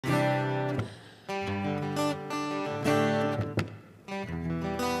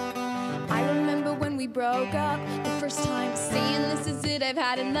broke up. The first time saying this is it, I've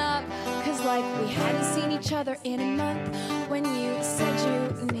had enough. Cause like we hadn't seen each other in a month. When you said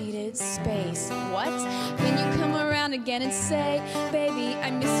you needed space. What? When you come around again and say, baby,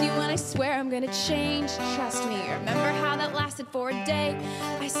 I miss you and I swear I'm gonna change. Trust me, remember how that lasted for a day?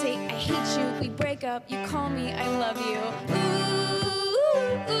 I say I hate you, we break up, you call me I love you.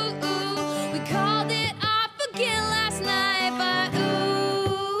 Ooh, ooh, ooh. We called it off again last night, but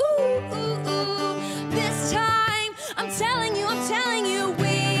ooh, ooh, ooh. This time, I'm telling you,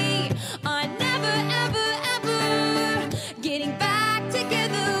 we are never, ever, ever getting back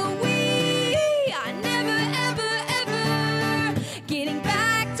together. We are never, ever, ever getting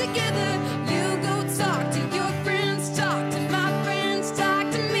back together. You go talk to your friends, talk to my friends, talk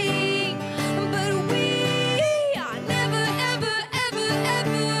to me. But we are never, ever, ever,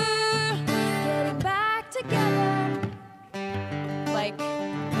 ever getting back together. Like,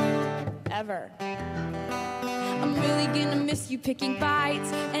 ever. I'm really gonna miss you picking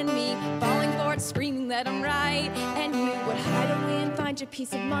bites and me falling for it, screaming that I'm right. And you would hide away and find your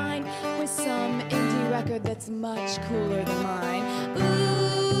peace of mind with some indie record that's much cooler than mine.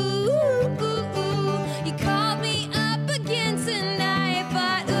 Ooh, ooh, ooh. You called me up again tonight,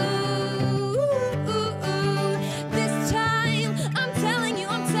 but ooh, ooh, ooh. This time, I'm telling you,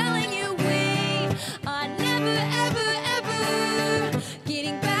 we are never, ever, ever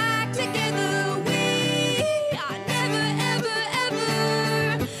getting back together. We are never, ever,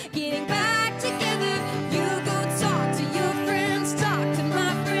 ever getting back together. You go talk to your friends, talk to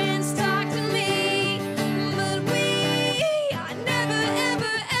my friends, talk to me. But we are never,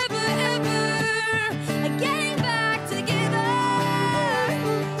 ever, ever, ever getting back together.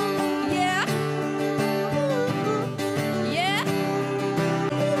 Yeah. Yeah.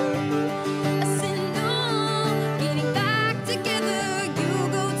 I said no, getting back together. You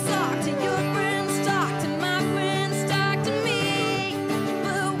go talk to your friends, talk to my friends, talk to me.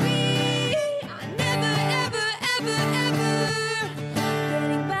 But we are never, ever, ever, ever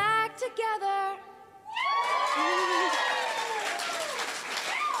getting back together.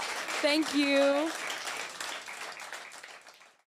 Thank you.